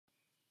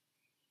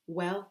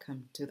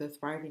Welcome to the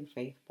Thriving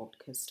Faith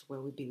podcast, where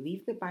we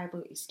believe the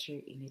Bible is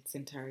true in its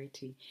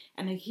entirety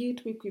and are here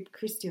to equip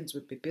Christians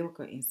with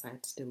biblical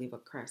insights to live a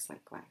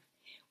Christ-like life.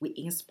 We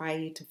inspire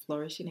you to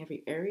flourish in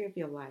every area of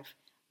your life,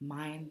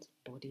 mind,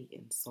 body,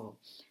 and soul,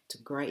 to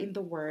grow in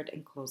the Word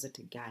and closer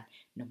to God,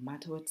 no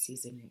matter what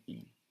season you're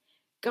in.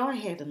 Go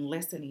ahead and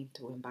listen in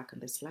to embark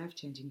on this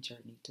life-changing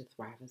journey to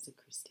thrive as a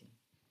Christian.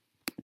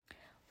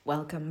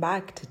 Welcome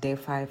back to day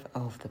 5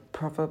 of the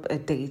Proverb a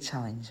Day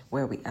Challenge,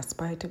 where we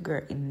aspire to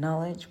grow in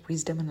knowledge,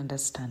 wisdom, and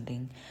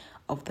understanding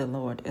of the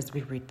Lord as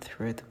we read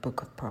through the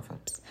book of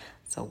Proverbs.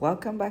 So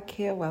welcome back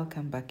here.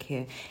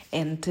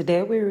 And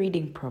today we're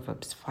reading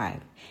Proverbs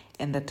 5,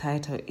 and the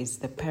title is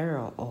The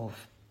Peril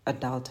of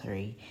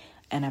Adultery.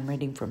 And I'm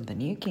reading from the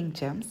New King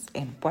James.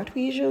 And what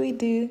we usually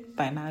do,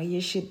 by now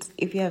you should,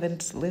 if you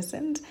haven't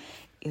listened,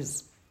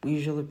 is we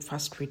usually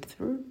first read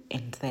through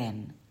and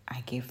then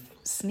I give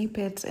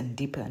snippets and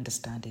deeper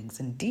understandings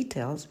and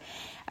details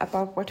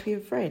about what we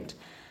have read.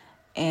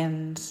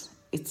 And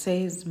it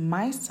says,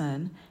 "My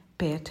son,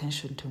 pay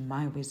attention to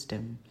my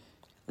wisdom.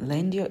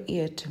 Lend your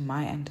ear to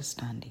my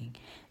understanding,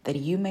 that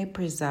you may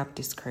preserve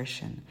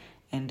discretion,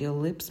 and your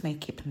lips may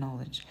keep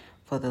knowledge.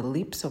 For the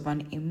lips of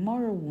an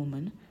immoral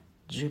woman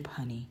drip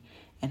honey,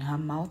 and her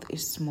mouth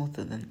is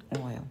smoother than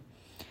oil.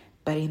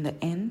 But in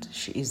the end,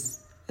 she's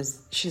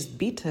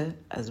bitter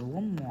as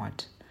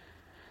wormwood,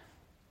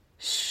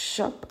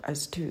 sharp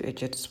as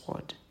two-edged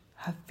sword.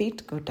 Her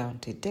feet go down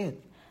to death,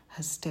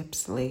 her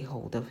steps lay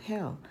hold of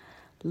hell.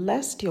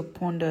 Lest you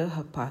ponder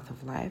her path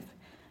of life,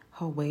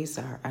 her ways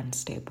are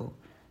unstable.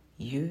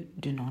 You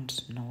do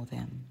not know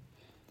them.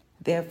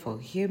 Therefore,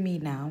 hear me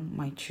now,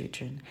 my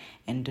children,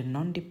 and do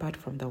not depart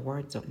from the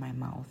words of my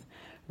mouth.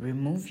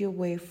 Remove your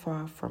way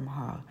far from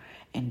her,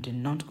 and do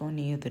not go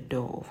near the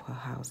door of her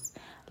house,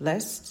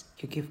 lest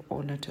you give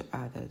honor to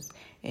others,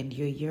 and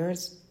your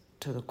ears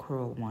to the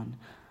cruel one.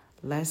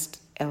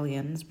 Lest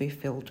aliens be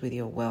filled with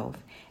your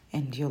wealth,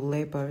 and your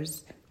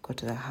labors go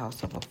to the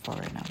house of a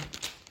foreigner.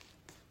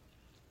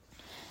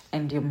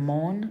 And you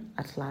mourn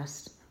at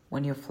last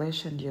when your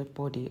flesh and your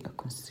body are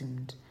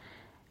consumed,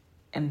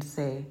 and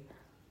say,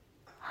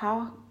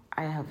 how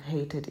I have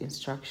hated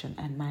instruction,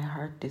 and my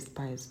heart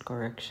despised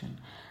correction.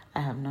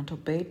 I have not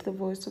obeyed the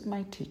voice of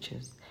my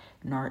teachers,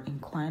 nor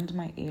inclined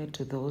my ear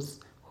to those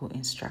who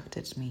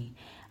instructed me.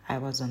 I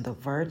was on the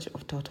verge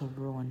of total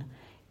ruin,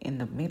 in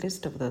the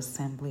midst of the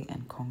assembly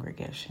and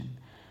congregation.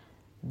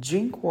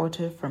 Drink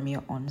water from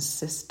your own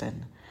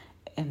cistern,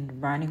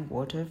 and running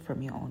water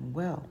from your own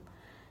well.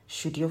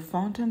 Should your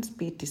fountains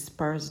be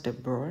dispersed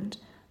abroad,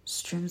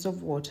 streams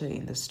of water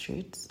in the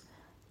streets,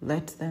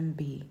 let them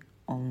be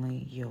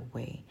only your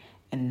way,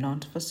 and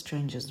not for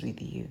strangers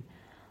with you.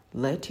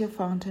 Let your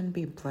fountain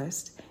be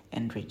blessed,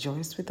 and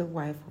rejoice with the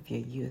wife of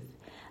your youth,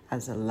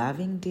 as a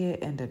loving deer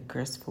and a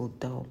graceful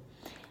doe.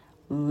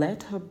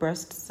 Let her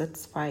breast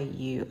satisfy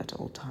you at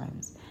all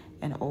times,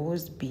 and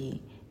always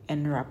be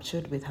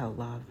enraptured with her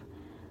love.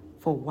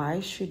 For why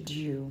should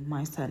you,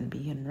 my son,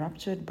 be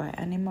enraptured by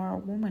an immoral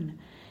woman,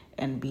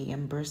 and be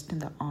embraced in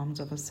the arms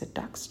of a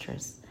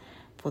seductress?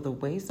 For the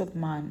ways of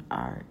man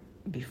are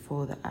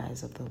before the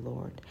eyes of the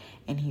Lord,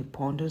 and he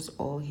ponders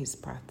all his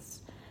paths.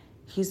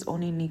 His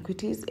own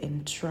iniquities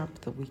entrap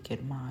the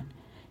wicked man,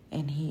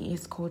 and he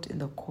is caught in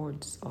the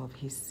cords of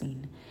his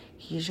sin.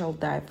 He shall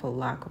die for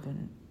lack of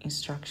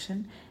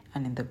instruction,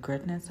 and in the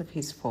greatness of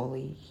his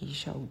folly he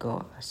shall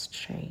go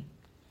astray."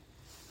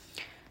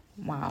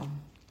 Wow.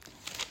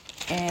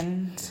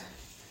 And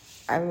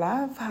I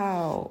love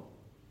how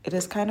it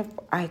is kind of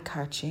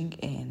eye-catching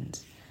and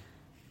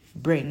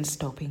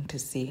brain-stopping to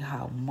see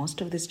how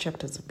most of these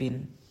chapters have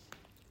been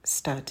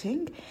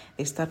starting.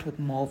 They start with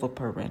more of a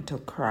parental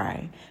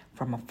cry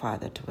from a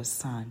father to a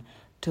son,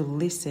 to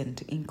listen,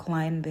 to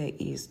incline their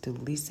ears, to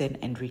listen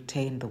and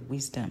retain the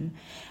wisdom,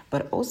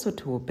 but also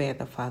to obey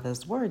the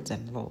father's words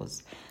and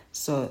laws.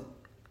 So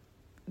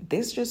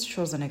this just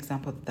shows an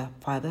example that the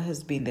father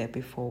has been there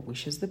before,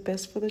 wishes the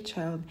best for the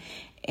child,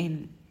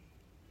 and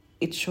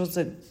it shows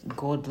a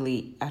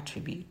godly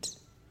attribute.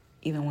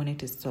 Even when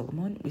it is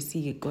Solomon, we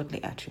see a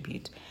godly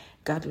attribute.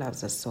 God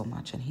loves us so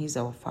much, and he's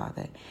our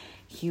father.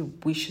 He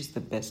wishes the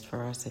best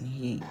for us, and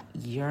he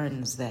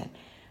yearns that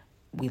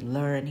we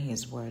learn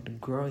his word,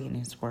 grow in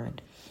his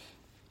word.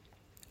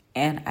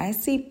 And I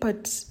see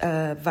verse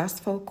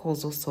 4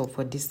 calls also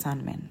for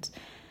discernment.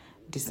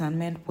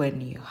 Discernment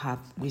when you have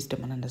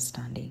wisdom and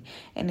understanding.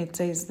 And it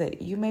says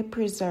that you may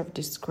preserve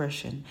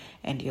discretion,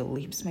 and your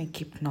lips may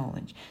keep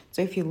knowledge.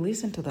 So if you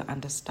listen to the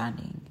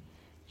understanding,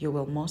 you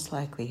will most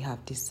likely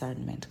have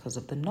discernment because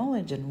of the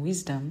knowledge and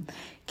wisdom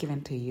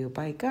given to you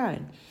by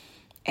God.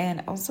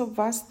 And also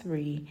verse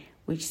 3,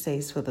 which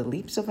says, "For the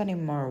lips of an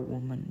immoral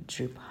woman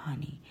drip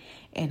honey,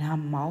 and her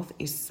mouth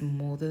is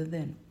smoother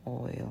than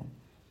oil."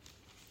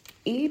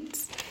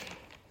 It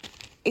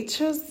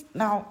shows,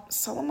 now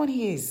Solomon,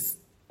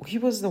 he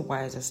was the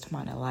wisest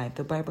man alive.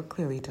 The Bible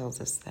clearly tells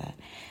us that.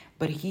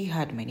 But he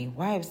had many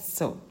wives.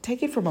 So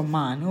take it from a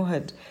man who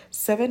had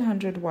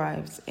 700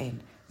 wives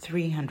and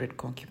 300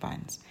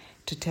 concubines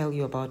to tell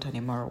you about an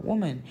immoral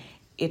woman.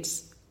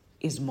 It's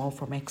is more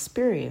from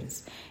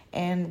experience.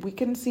 And we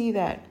can see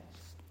that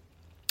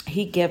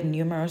he gave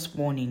numerous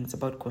warnings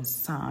about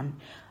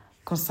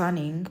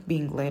concerning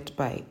being led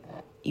by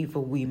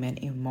evil women,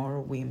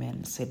 immoral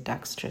women,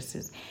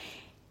 seductresses.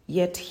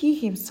 Yet he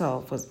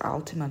himself was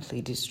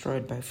ultimately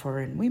destroyed by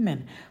foreign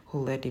women who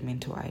led him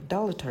into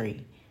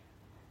idolatry.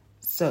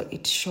 So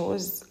it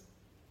shows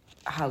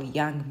how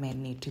young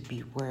men need to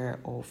beware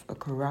of a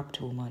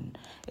corrupt woman,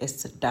 a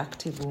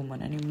seductive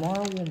woman, an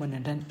immoral woman,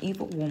 and an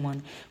evil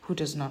woman who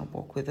does not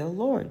walk with the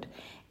Lord.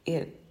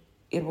 It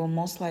will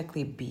most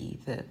likely be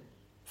the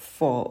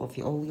fall of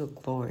all your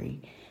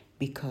glory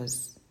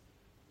because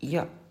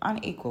you're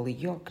unequally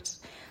yoked.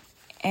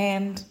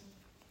 And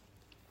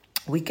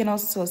we can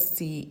also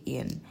see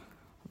in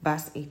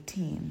verse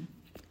 18.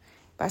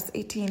 Verse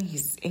 18,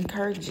 he's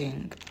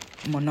encouraging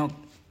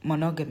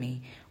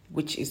monogamy,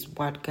 which is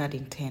what God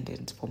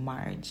intended for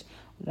marriage.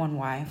 One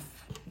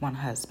wife, one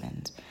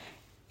husband.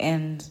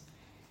 And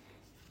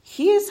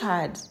here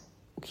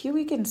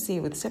we can see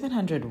with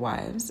 700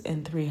 wives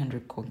and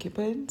 300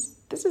 concubines,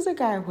 this is a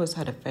guy who has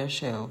had a fair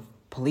share of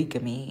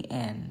polygamy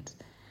and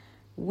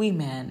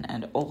women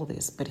and all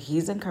this, but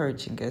he's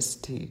encouraging us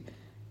to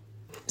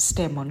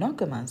stay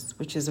monogamous,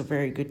 which is a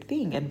very good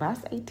thing. And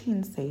verse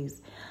 18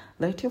 says,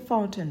 "Let your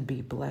fountain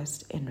be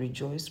blessed and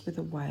rejoice with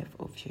the wife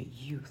of your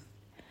youth."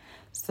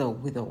 So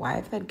with the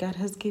wife that God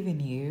has given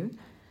you,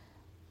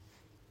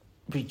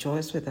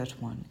 rejoice with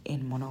that one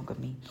in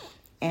monogamy.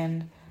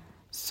 And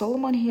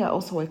Solomon here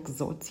also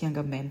exhorts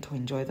younger men to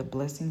enjoy the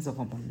blessings of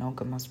a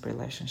monogamous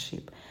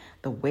relationship,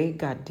 the way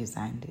God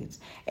designed it.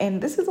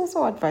 And this is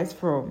also advice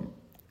from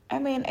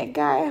a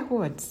guy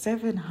who had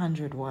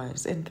 700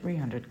 wives and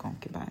 300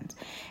 concubines.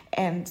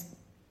 And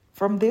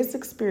from this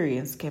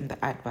experience came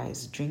the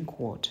advice, drink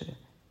water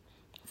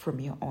from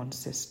your own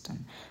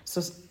system.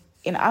 So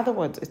in other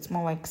words, it's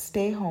more like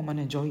stay home and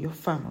enjoy your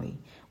family,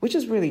 which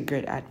is really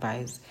great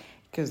advice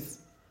because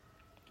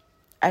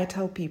I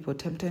tell people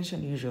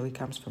temptation usually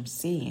comes from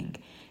seeing.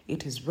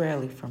 It is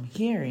rarely from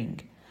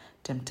hearing.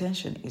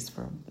 Temptation is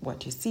from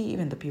what you see,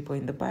 even the people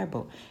in the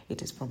Bible.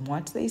 It is from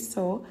what they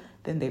saw,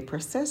 then they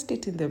processed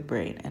it in their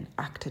brain and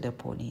acted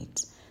upon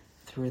it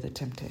through the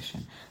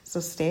temptation. So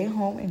stay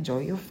home,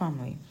 enjoy your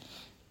family.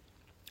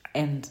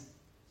 And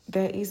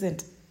there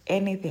isn't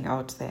anything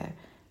out there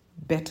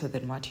better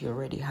than what you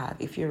already have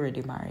if you're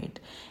already married.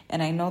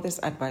 And I know this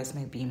advice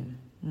may be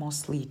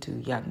mostly to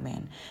young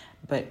men,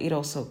 but it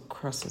also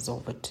crosses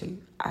over to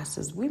us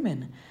as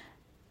women.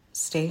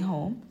 Stay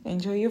home,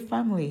 enjoy your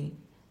family.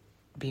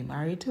 Be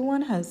married to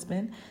one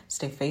husband,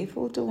 stay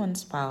faithful to one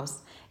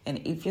spouse,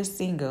 and if you're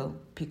single,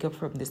 pick up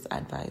from this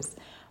advice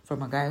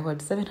from a guy who had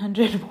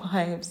 700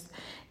 wives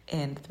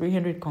and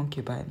 300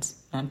 concubines,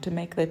 not to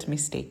make that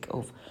mistake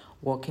of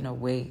walking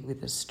away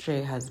with a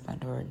stray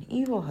husband or an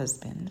evil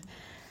husband.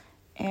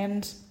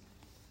 And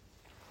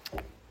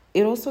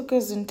it also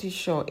goes into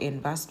show in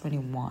verse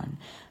 21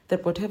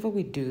 that whatever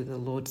we do, the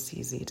Lord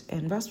sees it.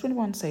 And verse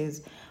 21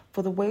 says,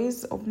 "For the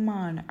ways of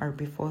man are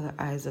before the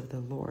eyes of the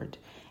Lord,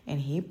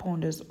 and he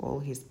ponders all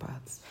his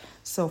paths."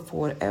 So for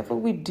whatever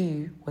we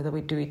do, whether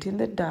we do it in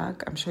the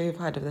dark, I'm sure you've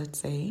heard of that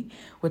saying,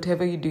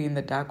 whatever you do in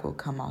the dark will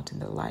come out in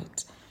the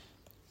light.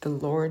 The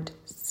Lord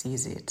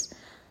sees it.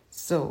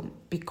 So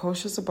be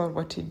cautious about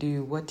what you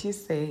do, what you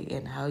say,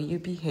 and how you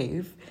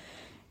behave.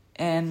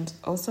 And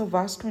also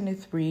verse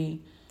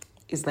 23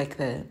 is like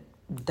the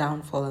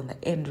downfall and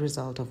the end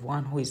result of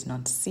one who is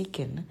not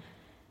seeking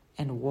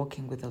and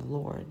walking with the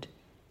Lord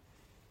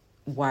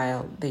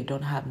while they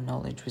don't have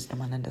knowledge,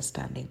 wisdom, and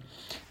understanding.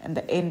 And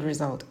the end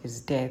result is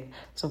death.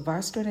 So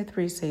verse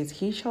 23 says,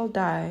 "He shall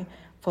die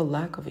for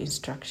lack of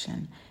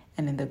instruction,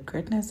 and in the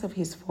greatness of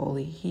his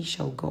folly he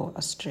shall go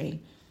astray."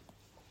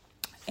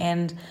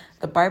 And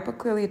the Bible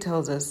clearly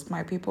tells us,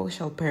 "My people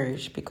shall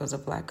perish because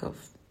of lack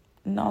of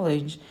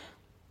knowledge,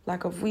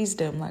 lack of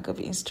wisdom, lack of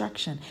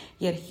instruction."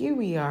 Yet here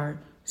we are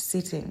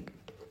sitting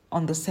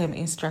on the same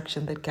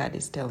instruction that God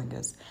is telling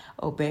us.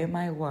 Obey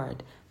my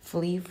word,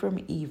 flee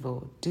from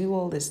evil, do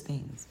all these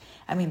things.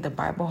 The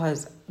Bible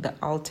has the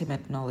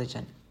ultimate knowledge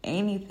on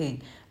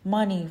anything: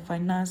 money,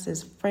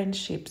 finances,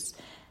 friendships,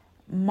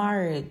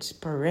 marriage,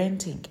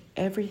 parenting,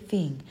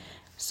 everything.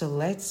 So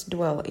let's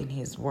dwell in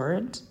his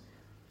word,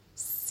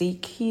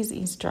 seek his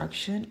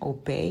instruction,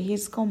 obey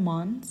his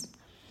commands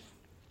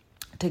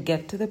to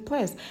get to the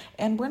place.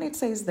 And when it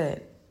says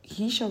that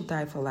he shall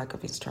die for lack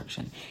of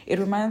instruction, it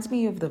reminds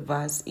me of the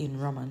verse in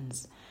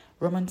Romans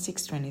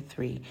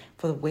 6:23,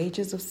 "For the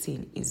wages of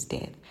sin is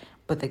death,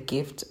 but the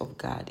gift of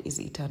God is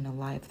eternal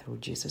life through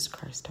Jesus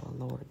Christ our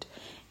Lord."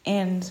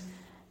 And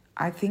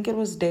I think it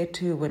was day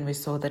 2 when we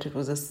saw that it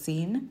was a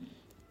sin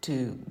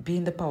to be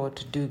in the power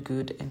to do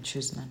good and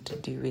choose not to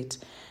do it.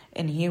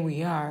 And here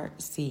we are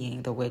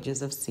seeing the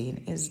wages of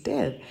sin is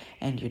death,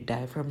 and you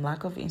die from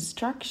lack of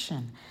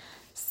instruction.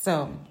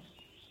 So,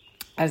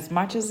 as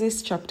much as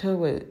this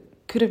chapter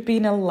could have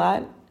been a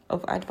lot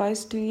of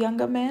advice to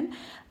younger men,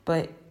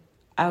 but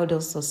I would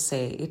also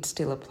say it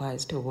still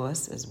applies to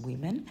us as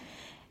women.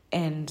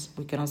 And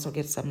we can also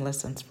get some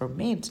lessons from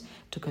it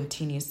to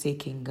continue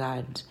seeking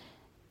God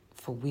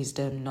for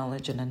wisdom,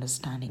 knowledge, and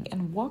understanding,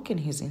 and walk in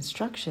his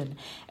instruction,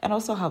 and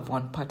also have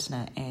one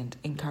partner and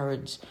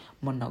encourage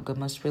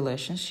monogamous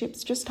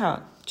relationships, just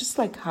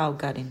like how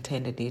God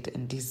intended it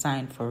and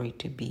designed for it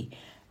to be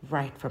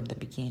right from the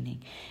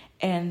beginning.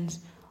 And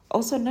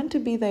also not to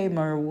be the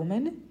immoral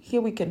woman. Here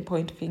we can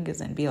point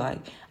fingers and be like,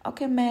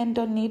 okay, men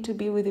don't need to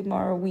be with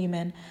immoral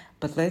women,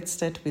 but let's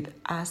start with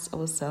us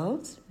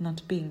ourselves,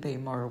 not being the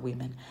immoral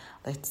women.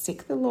 Let's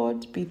seek the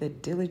Lord, be the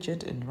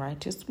diligent and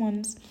righteous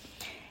ones.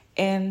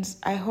 And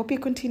I hope you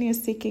continue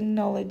seeking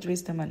knowledge,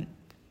 wisdom, and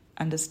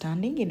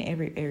understanding in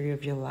every area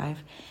of your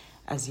life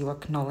as you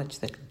acknowledge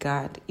that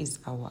God is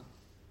our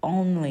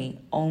only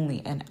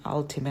and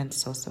ultimate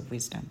source of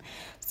wisdom.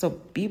 So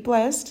be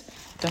blessed.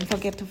 Don't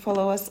forget to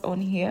follow us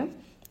on here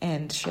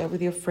and share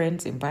with your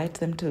friends. Invite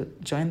them to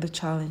join the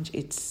challenge.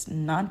 It's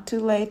not too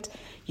late.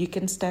 You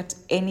can start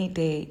any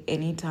day,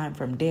 anytime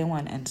from day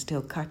one and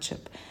still catch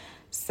up.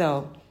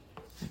 So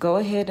go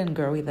ahead and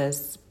grow with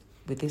us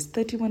with these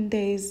 31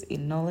 days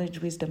in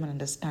knowledge, wisdom, and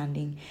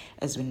understanding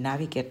as we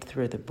navigate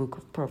through the book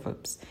of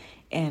Proverbs.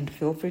 And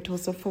feel free to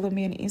also follow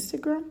me on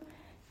Instagram,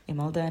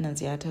 Imelda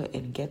Annunziata,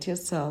 and get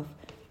yourself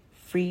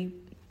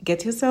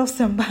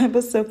some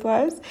Bible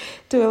supplies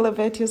to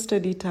elevate your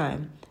study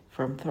time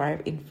from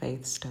Thrive in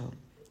Faith Store.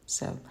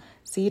 So,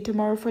 see you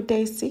tomorrow for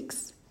day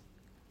 6.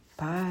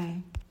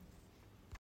 Bye.